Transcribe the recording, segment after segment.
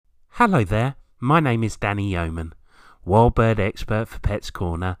Hello there, my name is Danny Yeoman, wild bird expert for Pets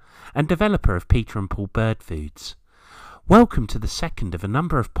Corner and developer of Peter and Paul Bird Foods. Welcome to the second of a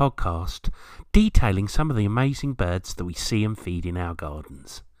number of podcasts detailing some of the amazing birds that we see and feed in our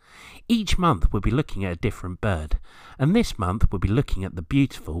gardens. Each month we'll be looking at a different bird, and this month we'll be looking at the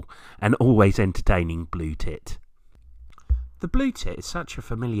beautiful and always entertaining blue tit. The blue tit is such a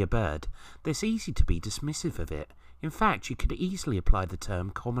familiar bird that it's easy to be dismissive of it. In fact, you could easily apply the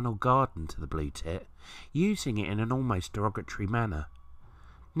term common or garden to the blue tit, using it in an almost derogatory manner.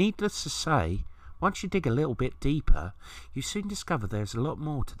 Needless to say, once you dig a little bit deeper, you soon discover there's a lot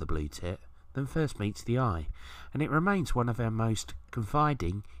more to the blue tit than first meets the eye, and it remains one of our most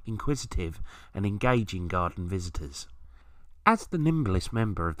confiding, inquisitive and engaging garden visitors. As the nimblest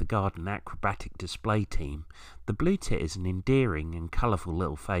member of the garden acrobatic display team, the blue tit is an endearing and colourful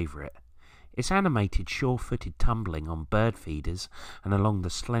little favourite. Its animated, sure-footed tumbling on bird feeders and along the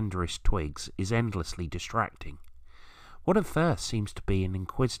slenderest twigs is endlessly distracting. What at first seems to be an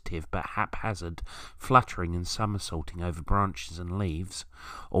inquisitive but haphazard fluttering and somersaulting over branches and leaves,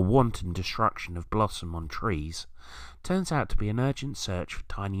 or wanton destruction of blossom on trees, turns out to be an urgent search for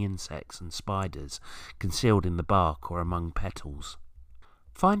tiny insects and spiders concealed in the bark or among petals.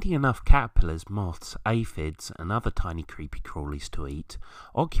 Finding enough caterpillars, moths, aphids and other tiny creepy crawlies to eat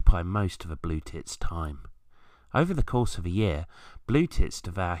occupy most of a blue tit's time. Over the course of a year, blue tits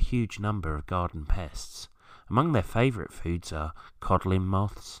devour a huge number of garden pests. Among their favourite foods are codlin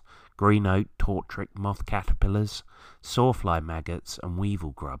moths, green oak tortric moth caterpillars, sawfly maggots and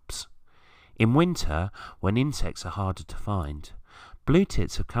weevil grubs. In winter, when insects are harder to find, blue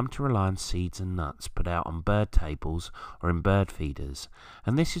tits have come to rely on seeds and nuts put out on bird tables or in bird feeders,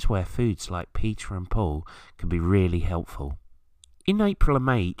 and this is where foods like Peter and Paul can be really helpful. In April and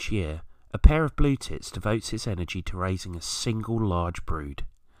May each year, a pair of blue tits devotes its energy to raising a single large brood.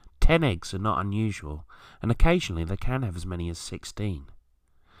 10 eggs are not unusual, and occasionally they can have as many as 16.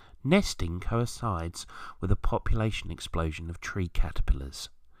 Nesting coincides with a population explosion of tree caterpillars,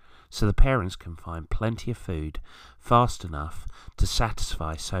 so the parents can find plenty of food fast enough to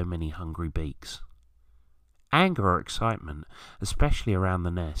satisfy so many hungry beaks. Anger or excitement, especially around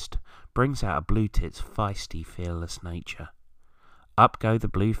the nest, brings out a blue tit's feisty, fearless nature. Up go the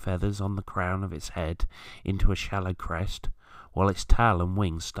blue feathers on the crown of its head into a shallow crest, while its tail and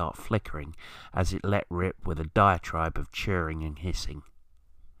wings start flickering as it let rip with a diatribe of chirring and hissing.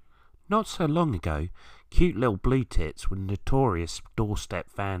 Not so long ago, cute little blue tits were notorious doorstep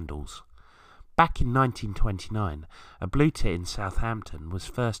vandals. Back in 1929, a blue tit in Southampton was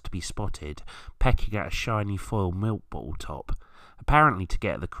first to be spotted pecking at a shiny foil milk bottle top, apparently to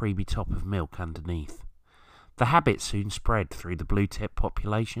get at the creamy top of milk underneath. The habit soon spread through the blue tit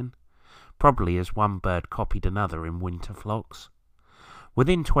population, probably as one bird copied another in winter flocks.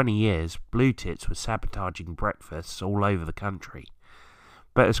 Within 20 years, blue tits were sabotaging breakfasts all over the country,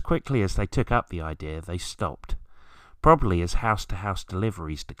 but as quickly as they took up the idea, they stopped, probably as house-to-house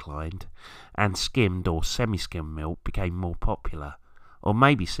deliveries declined and skimmed or semi-skimmed milk became more popular, or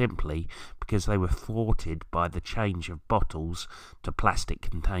maybe simply because they were thwarted by the change of bottles to plastic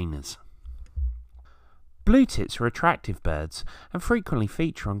containers. Blue tits are attractive birds and frequently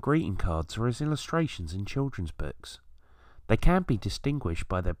feature on greeting cards or as illustrations in children's books. They can be distinguished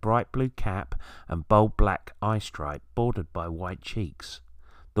by their bright blue cap and bold black eye stripe bordered by white cheeks.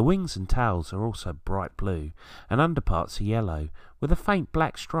 The wings and tails are also bright blue, and underparts are yellow, with a faint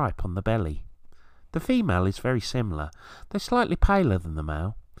black stripe on the belly. The female is very similar, though slightly paler than the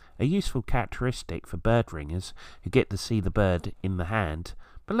male, a useful characteristic for bird ringers who get to see the bird in the hand,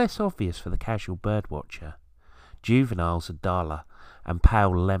 but less obvious for the casual bird watcher. Juveniles are duller, and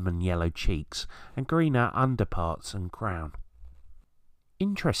pale lemon-yellow cheeks, and greener underparts and crown.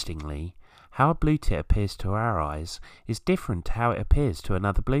 Interestingly, how a blue tit appears to our eyes is different to how it appears to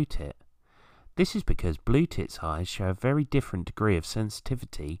another blue tit. This is because blue tits' eyes show a very different degree of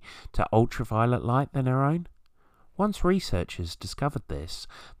sensitivity to ultraviolet light than our own. Once researchers discovered this,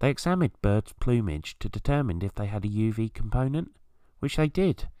 they examined birds' plumage to determine if they had a UV component, which they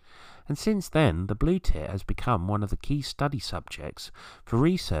did. And since then, the blue tit has become one of the key study subjects for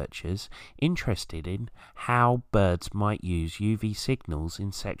researchers interested in how birds might use UV signals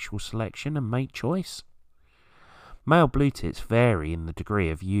in sexual selection and mate choice. Male blue tits vary in the degree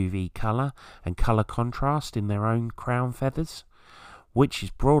of UV colour and colour contrast in their own crown feathers, which is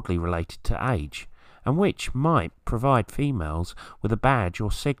broadly related to age, and which might provide females with a badge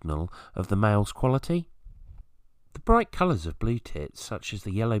or signal of the male's quality. The bright colours of blue tits, such as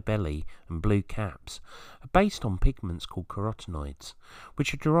the yellow belly and blue caps, are based on pigments called carotenoids,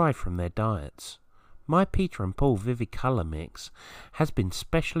 which are derived from their diets. My Peter and Paul Vivid Colour Mix has been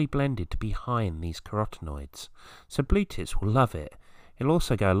specially blended to be high in these carotenoids, so blue tits will love it. It'll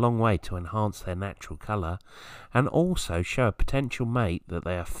also go a long way to enhance their natural colour and also show a potential mate that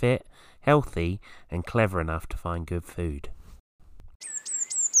they are fit, healthy and clever enough to find good food.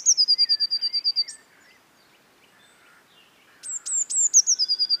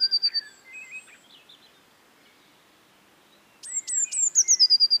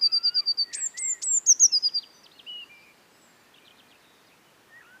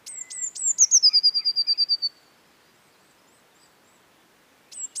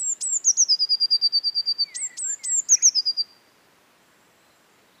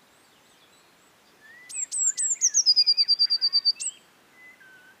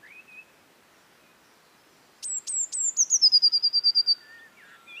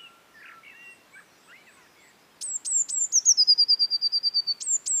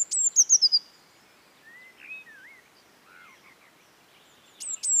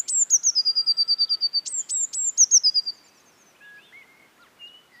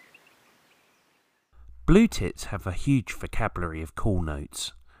 Blue tits have a huge vocabulary of call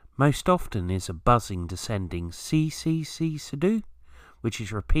notes. Most often is a buzzing descending see, which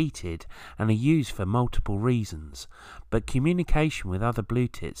is repeated and are used for multiple reasons, but communication with other blue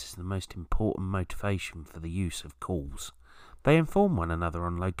tits is the most important motivation for the use of calls. They inform one another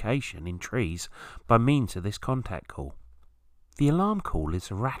on location in trees by means of this contact call. The alarm call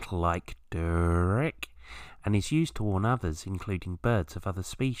is a rattle-like dirk and is used to warn others, including birds of other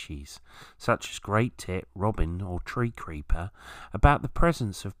species, such as great tit, robin or tree creeper, about the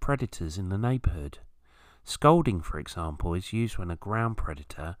presence of predators in the neighbourhood. Scolding, for example, is used when a ground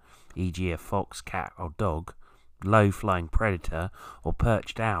predator, e.g. a fox, cat or dog, low-flying predator or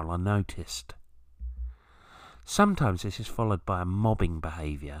perched owl are noticed. Sometimes this is followed by a mobbing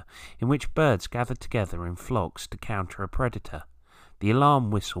behaviour, in which birds gather together in flocks to counter a predator. The alarm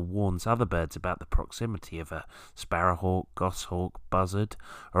whistle warns other birds about the proximity of a sparrowhawk, goshawk, buzzard,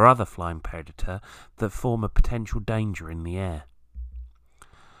 or other flying predator that form a potential danger in the air.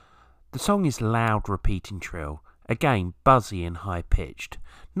 The song is loud, repeating trill, again buzzy and high-pitched,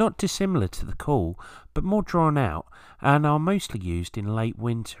 not dissimilar to the call, but more drawn out, and are mostly used in late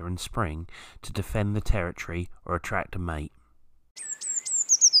winter and spring to defend the territory or attract a mate.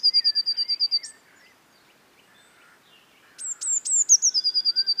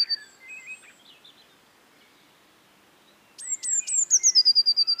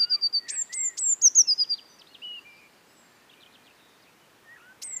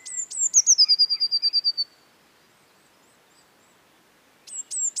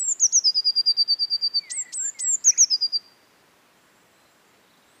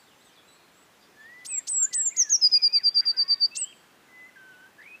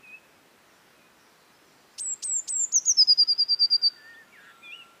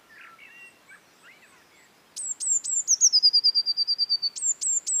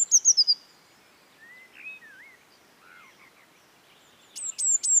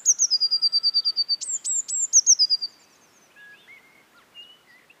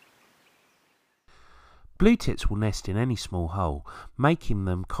 Blue tits will nest in any small hole, making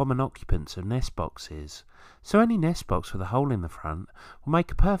them common occupants of nest boxes, so any nest box with a hole in the front will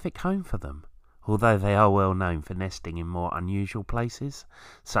make a perfect home for them, although they are well known for nesting in more unusual places,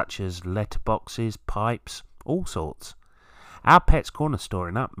 such as letterboxes, pipes, all sorts. Our Pets Corner store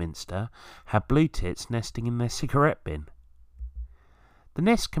in Upminster had blue tits nesting in their cigarette bin. The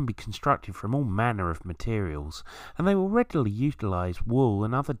nests can be constructed from all manner of materials, and they will readily utilise wool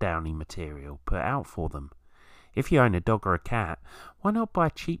and other downy material put out for them. If you own a dog or a cat, why not buy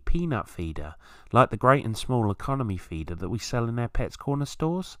a cheap peanut feeder, like the Great and Small Economy feeder that we sell in our Pets Corner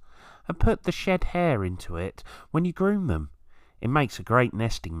stores, and put the shed hair into it when you groom them. It makes a great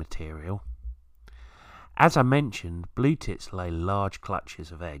nesting material. As I mentioned, blue tits lay large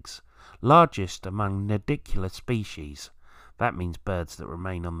clutches of eggs, largest among nidicolous species. That means birds that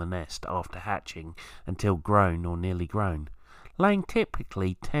remain on the nest after hatching until grown or nearly grown, laying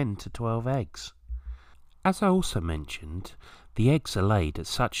typically 10 to 12 eggs. As I also mentioned, the eggs are laid at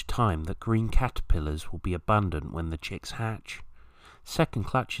such time that green caterpillars will be abundant when the chicks hatch. Second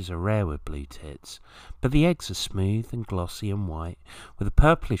clutches are rare with blue tits, but the eggs are smooth and glossy and white, with a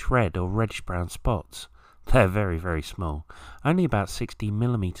purplish red or reddish brown spots. They are very, very small, only about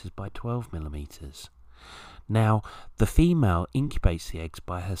 16mm by 12mm. Now, the female incubates the eggs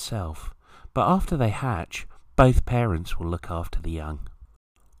by herself, but after they hatch, both parents will look after the young.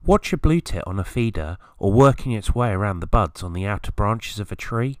 Watch a blue tit on a feeder or working its way around the buds on the outer branches of a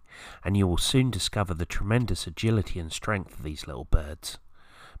tree, and you will soon discover the tremendous agility and strength of these little birds.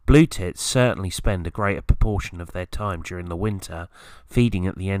 Blue tits certainly spend a greater proportion of their time during the winter feeding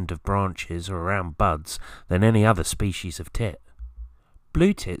at the end of branches or around buds than any other species of tit.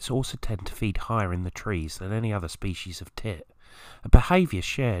 Blue tits also tend to feed higher in the trees than any other species of tit, a behaviour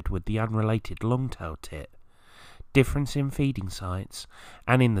shared with the unrelated long-tailed tit. Difference in feeding sites,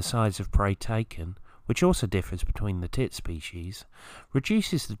 and in the size of prey taken, which also differs between the tit species,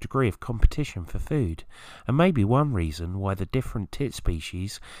 reduces the degree of competition for food, and may be one reason why the different tit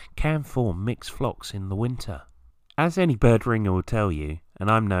species can form mixed flocks in the winter. As any bird ringer will tell you, and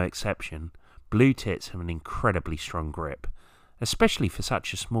I'm no exception, blue tits have an incredibly strong grip, especially for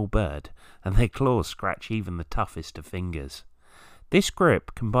such a small bird, and their claws scratch even the toughest of fingers. This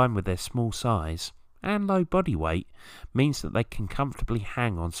grip, combined with their small size and low body weight, means that they can comfortably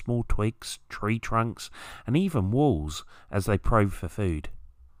hang on small twigs, tree trunks, and even walls as they probe for food.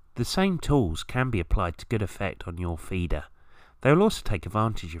 The same tools can be applied to good effect on your feeder. They will also take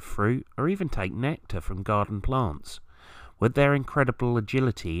advantage of fruit or even take nectar from garden plants. With their incredible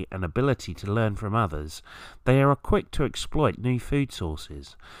agility and ability to learn from others, they are quick to exploit new food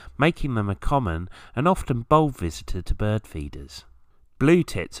sources, making them a common and often bold visitor to bird feeders. Blue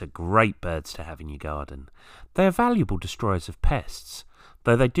tits are great birds to have in your garden. They are valuable destroyers of pests,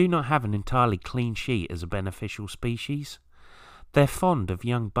 though they do not have an entirely clean sheet as a beneficial species. They are fond of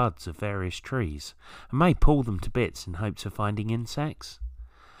young buds of various trees, and may pull them to bits in hopes of finding insects.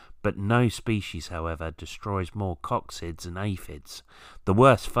 But no species, however, destroys more coccids and aphids, the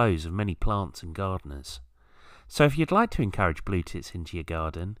worst foes of many plants and gardeners. So if you'd like to encourage blue tits into your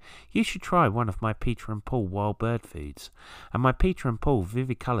garden, you should try one of my Peter and Paul wild bird foods, and my Peter and Paul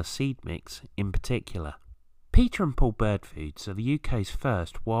Vivicolour seed mix in particular. Peter and Paul bird foods are the UK's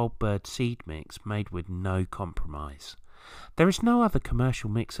first wild bird seed mix made with no compromise. There is no other commercial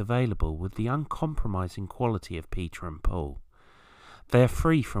mix available with the uncompromising quality of Peter and Paul. They are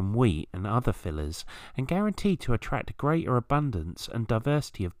free from wheat and other fillers and guaranteed to attract a greater abundance and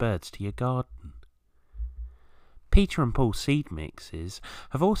diversity of birds to your garden. Peter and Paul seed mixes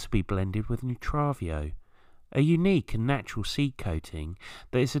have also been blended with Nutravio, a unique and natural seed coating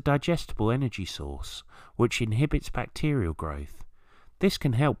that is a digestible energy source which inhibits bacterial growth. This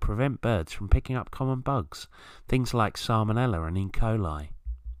can help prevent birds from picking up common bugs, things like Salmonella and E. coli.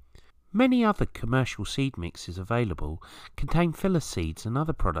 Many other commercial seed mixes available contain filler seeds and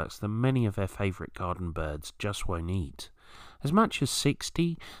other products that many of their favourite garden birds just won't eat. As much as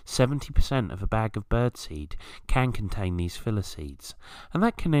 60-70% of a bag of birdseed can contain these filler seeds, and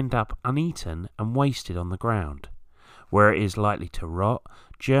that can end up uneaten and wasted on the ground, where it is likely to rot,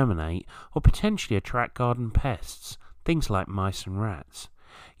 germinate, or potentially attract garden pests, things like mice and rats.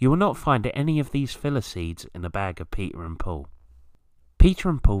 You will not find any of these filler seeds in a bag of Peter and Paul. Peter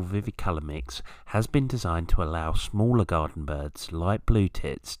and Paul Vivicolour Mix has been designed to allow smaller garden birds like blue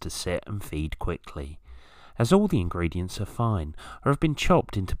tits to sit and feed quickly, as all the ingredients are fine or have been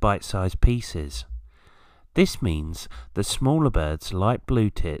chopped into bite-sized pieces. This means that smaller birds like blue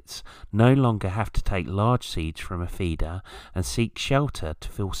tits no longer have to take large seeds from a feeder and seek shelter to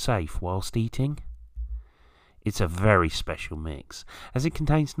feel safe whilst eating. It's a very special mix, as it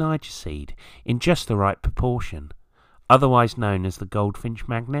contains nigerseed in just the right proportion, otherwise known as the goldfinch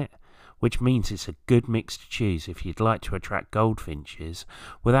magnet, which means it's a good mix to choose if you'd like to attract goldfinches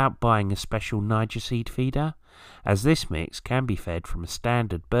without buying a special nigerseed feeder, as this mix can be fed from a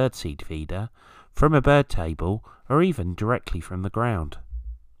standard birdseed feeder, from a bird table, or even directly from the ground.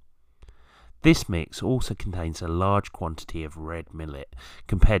 This mix also contains a large quantity of red millet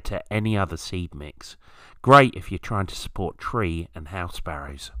compared to any other seed mix, great if you're trying to support tree and house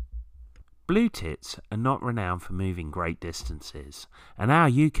sparrows. Blue tits are not renowned for moving great distances, and our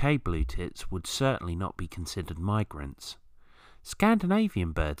UK blue tits would certainly not be considered migrants.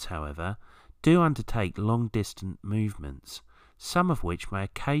 Scandinavian birds, however, do undertake long-distance movements, some of which may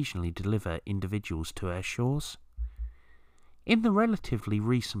occasionally deliver individuals to our shores. In the relatively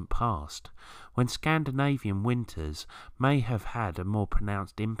recent past, when Scandinavian winters may have had a more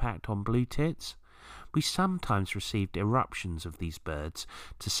pronounced impact on blue tits, we sometimes received eruptions of these birds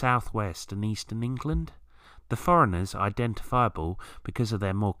to southwest and eastern England, the foreigners identifiable because of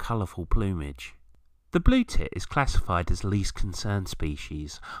their more colourful plumage. The blue tit is classified as least concern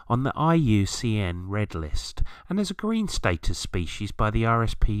species on the IUCN Red List and as a green status species by the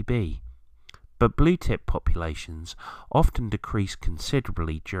RSPB. But blue tit populations often decrease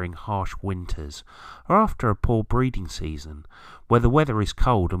considerably during harsh winters or after a poor breeding season, where the weather is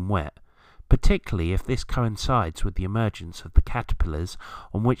cold and wet, particularly if this coincides with the emergence of the caterpillars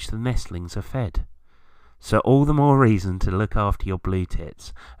on which the nestlings are fed. So all the more reason to look after your blue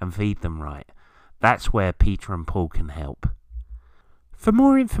tits and feed them right. That's where Peter and Paul can help. For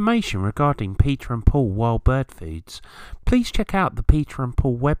more information regarding Peter and Paul Wild Bird Foods, please check out the Peter and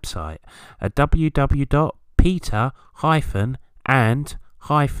Paul website at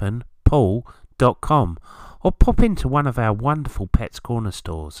www.peter-and-paul.com, or pop into one of our wonderful Pets Corner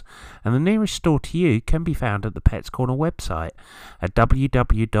stores, and the nearest store to you can be found at the Pets Corner website at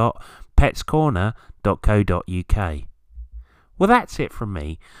www.petscorner.co.uk. Well, that's it from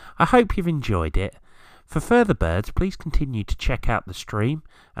me. I hope you've enjoyed it. For further birds, please continue to check out the stream,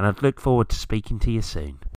 and I'd look forward to speaking to you soon.